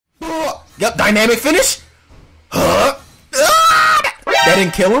Yep, dynamic finish. Huh? That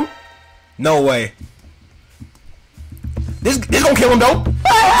didn't kill him? No way. This gonna kill him though.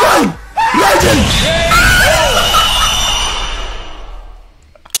 Run! Legend!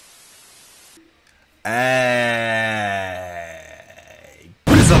 Hey,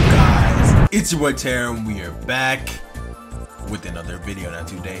 what is up, guys? It's your boy Terra, and we are back with another video. Now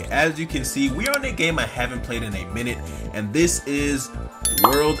today, as you can see, we are on a game I haven't played in a minute, and this is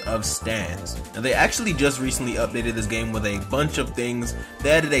World of Stands. Now they actually just recently updated this game with a bunch of things.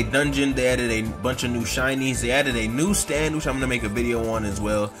 They added a dungeon, they added a bunch of new shinies, they added a new stand, which I'm gonna make a video on as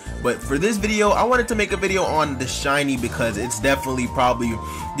well. But for this video, I wanted to make a video on the shiny because it's definitely probably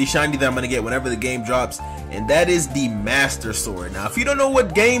the shiny that I'm gonna get whenever the game drops, and that is the Master Sword. Now if you don't know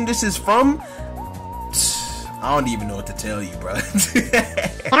what game this is from, I don't even know what to tell you, bro.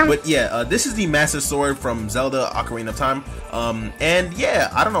 But yeah, this is the Master Sword from Zelda Ocarina of Time. And yeah,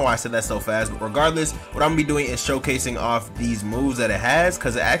 I don't know why I said that so fast, but regardless, what I'm gonna be doing is showcasing off these moves that it has,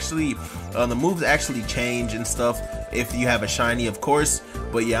 because it actually, the moves actually change and stuff if you have a shiny, of course.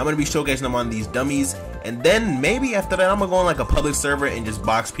 But yeah, I'm gonna be showcasing them on these dummies, and then maybe after that, I'm gonna go on like a public server and just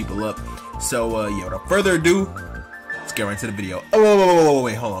box people up. So yeah, without further ado, let's get right into the video. Oh,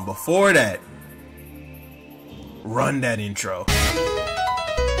 wait, hold on. Before that, run that intro.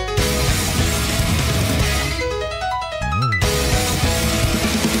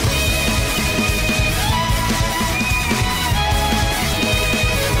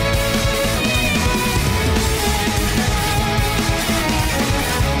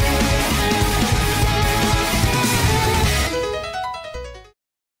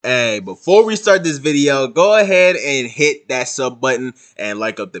 Hey, before we start this video, go ahead and hit that sub button and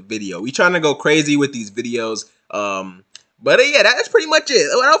like up the video. We trying to go crazy with these videos. But yeah, that's pretty much it.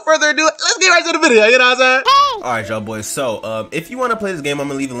 Without further ado, let's get right to the video, you know what I'm saying? Hey! Alright, y'all boys, so if you want to play this game, I'm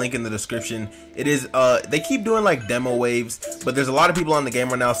gonna leave a link in the description. It is they keep doing like demo waves, but there's a lot of people on the game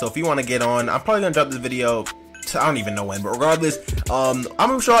right now, so if you want to get on, I'm probably gonna drop this video, I don't even know when, but regardless, I'm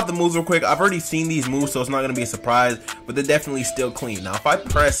gonna show off the moves real quick. I've already seen these moves, so it's not gonna be a surprise, but they're definitely still clean. Now if I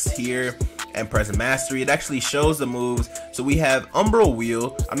press here and press mastery, it actually shows the moves. So we have Umbral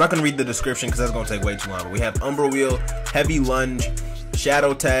Wheel. I'm not gonna read the description because that's gonna take way too long, but we have Umbral Wheel, Heavy Lunge,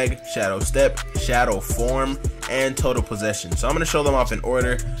 Shadow Tag, Shadow Step, Shadow Form, and Total Possession. So I'm gonna show them off in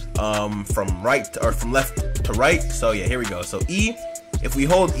order, from left to right. So yeah, here we go. So E, if we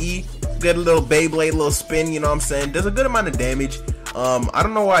hold E, get a little Beyblade, little spin, you know what I'm saying? Does a good amount of damage. I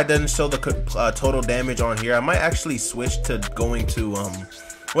don't know why it doesn't show the total damage on here. I might actually switch to going to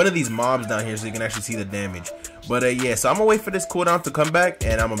one of these mobs down here so you can actually see the damage. But yeah, so I'm gonna wait for this cooldown to come back,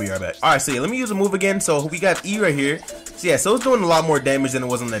 and I'm gonna be right back. Alright, so yeah, let me use a move again. So we got E right here. So yeah, so it's doing a lot more damage than it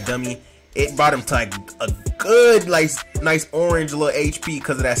was on that dummy. It brought him to like a good, like, nice orange little HP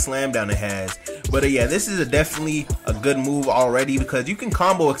because of that slam down it has. But yeah, this is definitely a good move already because you can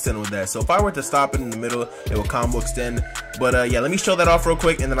combo extend with that. So if I were to stop it in the middle, it will combo extend. But yeah, let me show that off real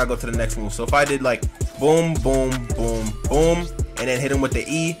quick, and then I'll go to the next move. So if I did like boom, boom, boom, boom, and then hit him with the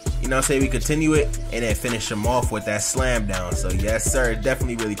E, you know what I'm saying, we continue it, and then finish him off with that slam down. So yes sir,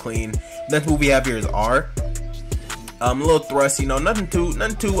 definitely really clean. Next move we have here is R. A little thrust, you know, nothing too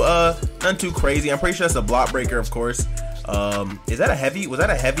crazy. I'm pretty sure that's a block breaker, of course. Is that a heavy? Was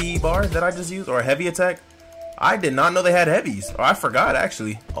that a heavy bar that I just used, or a heavy attack? I did not know they had heavies. Oh, I forgot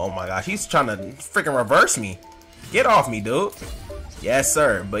actually. Oh my gosh, he's trying to freaking reverse me. Get off me, dude. Yes,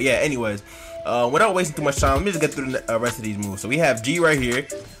 sir. But yeah, anyways, without wasting too much time, let me just get through the rest of these moves. So we have G right here,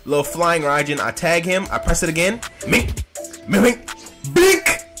 little flying Raijin. I tag him. I press it again. Mink, mink, blink.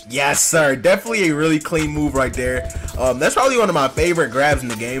 Yes, sir. Definitely a really clean move right there. That's probably one of my favorite grabs in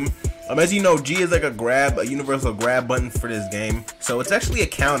the game. As you know, G is like a universal grab button for this game. So it's actually a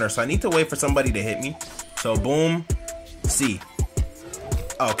counter. So I need to wait for somebody to hit me. So boom, C.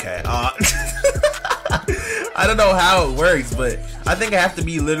 Okay. I don't know how it works, but I think I have to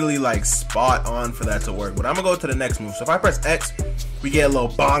be literally like spot on for that to work. But I'm gonna go to the next move. So if I press X, we get a little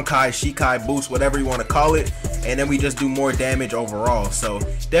Bankai, Shikai boost, whatever you want to call it, and then we just do more damage overall. So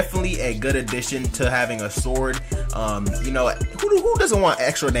definitely a good addition to having a sword. You know, who doesn't want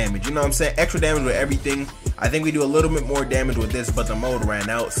extra damage? You know what I'm saying? Extra damage with everything. I think we do a little bit more damage with this, but the mode ran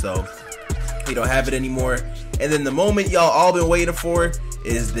out, so we don't have it anymore. And then the moment y'all all been waiting for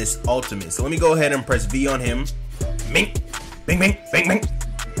is this ultimate. So let me go ahead and press V on him. Mink, bing, bing, bing, bing.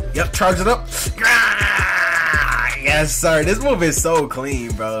 Yep, charge it up. Yes, sir. This move is so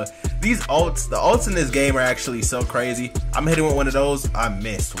clean, bro. These ults, the ults in this game are actually so crazy. I'm hitting with one of those. I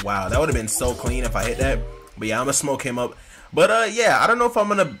missed. Wow, that would have been so clean if I hit that. But yeah, I'm gonna smoke him up. But yeah, I don't know if I'm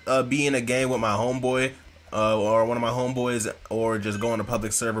gonna be in a game with my homeboy. or one of my homeboys, or just go on a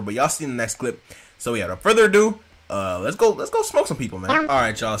public server. But y'all see the next clip. So yeah, without further ado, let's go smoke some people, man. All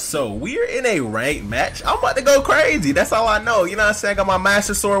right, y'all. So we're in a ranked match. I'm about to go crazy. That's all I know. You know what I'm saying? I got my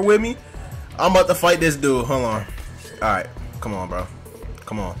master sword with me. I'm about to fight this dude. Hold on. All right, come on, bro.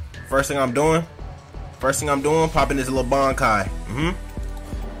 Come on. First thing I'm doing, popping this little Bankai.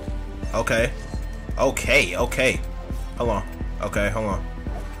 Okay. Hold on. Okay, hold on.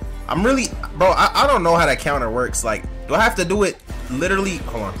 I'm really, bro, I don't know how that counter works. Like, do I have to do it literally?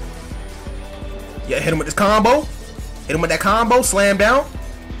 Hold on. Yeah, hit him with this combo. Hit him with that combo. Slam down.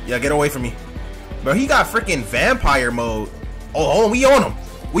 Yeah, get away from me. Bro, he got freaking vampire mode. Oh, we on him.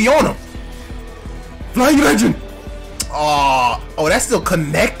 We on him. Flying Legend. Oh, that's still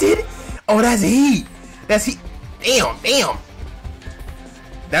connected? Oh, that's heat. That's heat. Damn.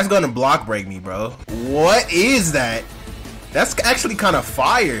 That's gonna block break me, bro. What is that? That's actually kind of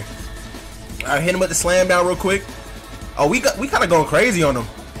fire. All right, hit him with the slam down real quick. Oh, we kind of going crazy on him.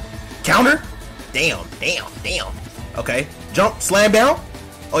 Counter. Damn. Okay, jump, slam down.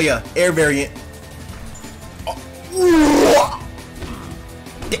 Oh yeah, air variant. Oh.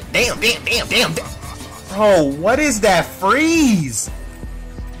 Damn. Bro, what is that freeze?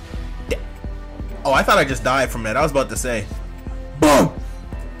 Oh, I thought I just died from that. I was about to say. Boom.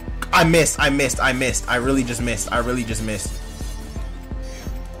 I missed. I really just missed.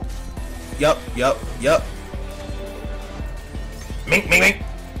 Yup. Mink.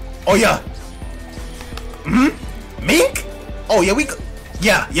 Oh yeah. Mink? Oh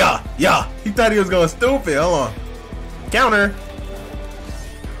yeah, yeah. He thought he was going stupid. Hold on. Counter.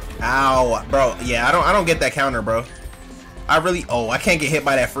 Ow, bro. Yeah, I don't get that counter, bro. I can't get hit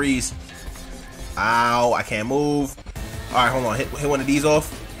by that freeze. Ow, I can't move. All right, hold on. Hit one of these off.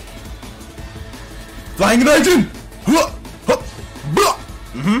 Flying Legend.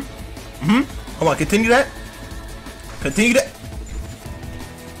 Hold on, continue that.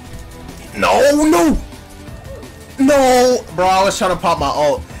 No, bro, I was trying to pop my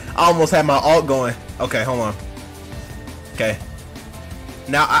ult. I almost had my ult going. Okay, hold on. Okay.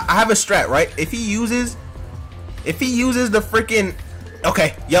 Now I have a strat, right? If he uses the freaking,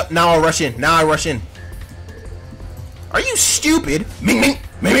 okay, yep. Now I rush in. Are you stupid? Ming.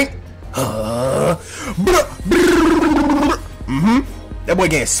 That boy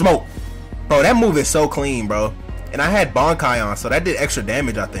getting smoked, bro. That move is so clean, bro. And I had Bankai on, so that did extra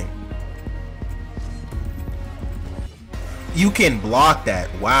damage, I think. You can block that.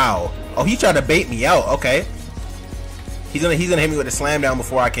 Wow. Oh, he tried to bait me out. Okay. He's gonna hit me with a slam down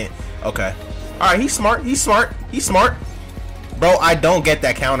before I can. Okay. All right. He's smart. Bro, I don't get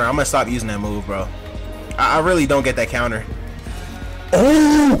that counter. I'm gonna stop using that move, bro. I really don't get that counter.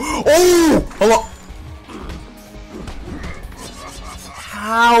 Oh! Hold on.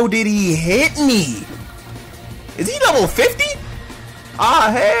 How did he hit me? Is he level 50? Ah,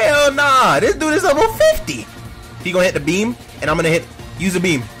 hell nah. This dude is level 50. He gonna hit the beam, and I'm gonna use the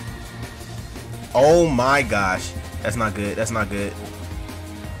beam. Oh my gosh. That's not good.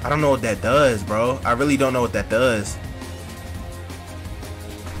 I don't know what that does, bro. I really don't know what that does.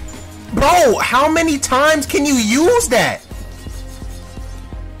 Bro, how many times can you use that?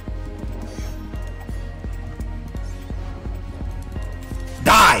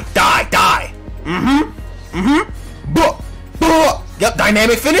 Die. Yep,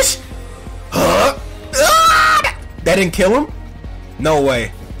 dynamic finish. That didn't kill him? No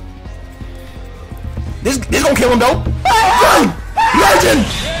way. This gonna kill him though. Legend!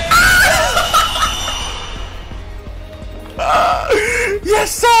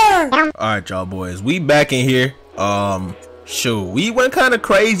 Yes, sir! Alright, y'all boys. We back in here. Shoot. We went kind of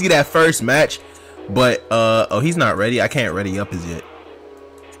crazy that first match. But oh, he's not ready. I can't ready up as yet.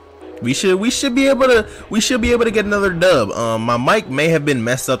 We should be able to get another dub. My mic may have been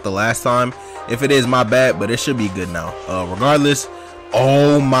messed up the last time. If it is, my bad, but it should be good now. Regardless.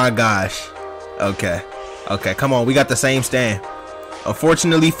 Oh my gosh. Okay, come on. We got the same stand.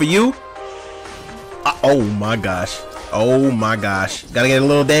 Unfortunately for you. Oh my gosh. Gotta get a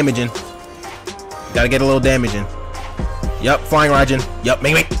little damage in. Yep, flying Raijin. Yep,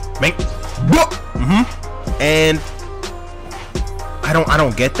 mink. And I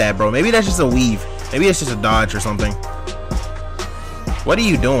don't get that, bro. Maybe that's just a weave. Maybe it's just a dodge or something. What are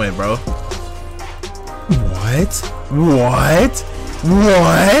you doing, bro? What?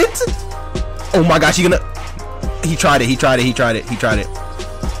 Oh my gosh, he tried it.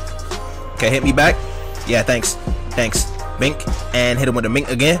 Okay, hit me back. Yeah, thanks. Mink. And hit him with a mink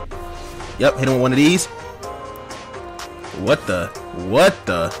again. Yep, hit him with one of these. What the?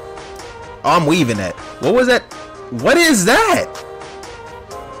 Oh, I'm weaving that. What was that? What is that?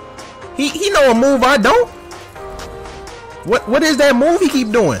 He know a move I don't. What is that move he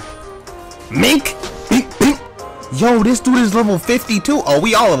keep doing? Mink. Yo, this dude is level 52. Oh,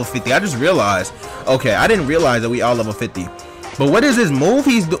 we all level 50. I just realized. Okay, I didn't realize that we all level 50. But what is this move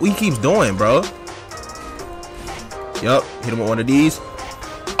he keeps doing, bro? Yup, hit him with one of these.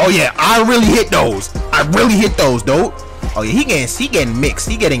 Oh yeah, I really hit those. I really hit those, dude. Oh yeah, he getting mixed.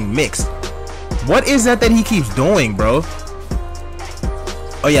 He getting mixed. What is that he keeps doing, bro?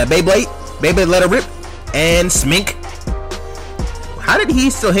 Oh yeah, Beyblade, let her rip, and smink. How did he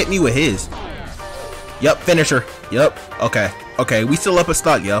still hit me with his? Yup, finisher. Yup. Okay, we still up a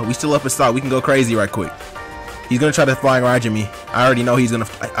stock, yo. We still up a stock. We can go crazy right quick. He's gonna try to flying ride me. I already know he's gonna.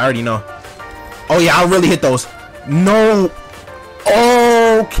 I already know. Oh yeah, I really hit those. No.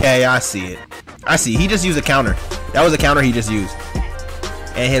 Okay, I see it. I see. He just used a counter. That was a counter he just used.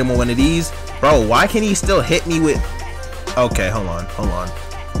 And hit him with one of these. Bro, why can he still hit me with... Okay, hold on.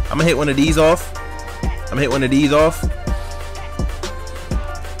 I'm gonna hit one of these off.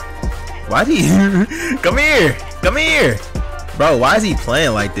 Why did he... Come here. Bro, why is he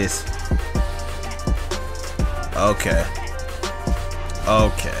playing like this? Okay,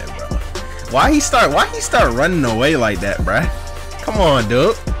 bro. Why he start running away like that, bruh? Come on,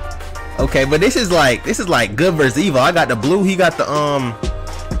 dude. Okay, but this is like good versus evil. I got the blue, he got the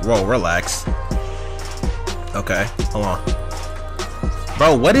Whoa, relax. Okay, hold on.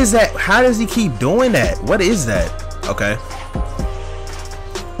 Bro, what is that? How does he keep doing that? What is that? Okay.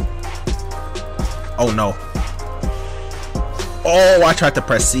 Oh no. Oh, I tried to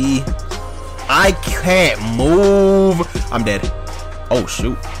press C. I can't move. I'm dead. Oh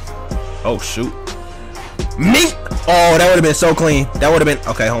shoot. Me. Oh, that would have been so clean. That would have been.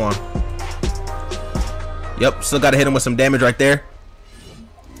 Okay, hold on. Yep, still gotta hit him with some damage right there.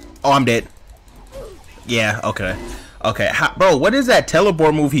 Oh, I'm dead. Yeah, okay. Bro, what is that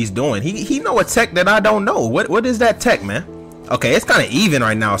teleport move he's doing? He know a tech that I don't know. What is that tech, man? Okay, it's kind of even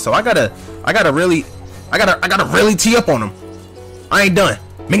right now, so I gotta really tee up on him. I ain't done.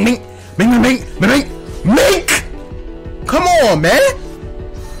 Mink. Come on, man.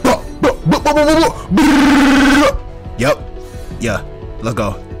 Yep. Yeah. Let's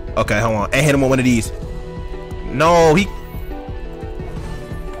go. Okay, hold on. And hit him with one of these. No,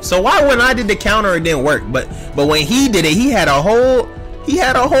 So why when I did the counter it didn't work, but when he did it, he had a whole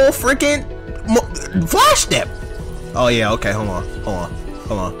freaking flash step. Oh yeah. Okay. Hold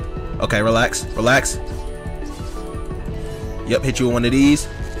on. Okay, relax. Yep. Hit you with one of these.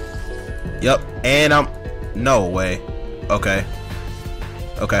 Yep. And I'm. No way. Okay.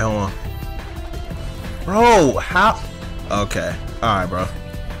 Hold on. Bro, how? Okay. All right, bro.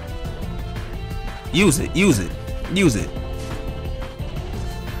 Use it.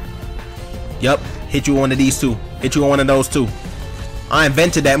 Yep. Hit you with one of these two. Hit you with one of those two. I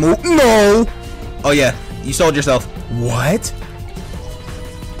invented that move. No. Oh yeah. You sold yourself. What?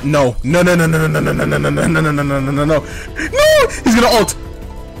 No. No. He's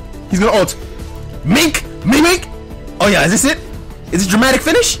gonna ult. Mink. Oh yeah. Is this it? Is it dramatic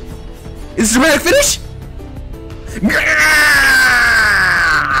finish?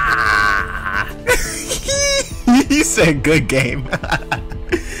 He said good game.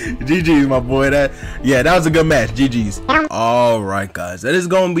 GG's, my boy. That was a good match. GG's. Alright guys, that is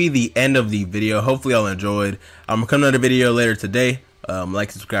gonna be the end of the video. Hopefully y'all enjoyed. I'm gonna come to another video later today. Like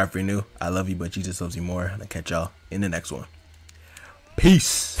and subscribe if you're new. I love you, but Jesus loves you more. And I'll catch y'all in the next one.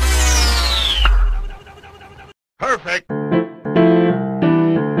 Peace. Perfect.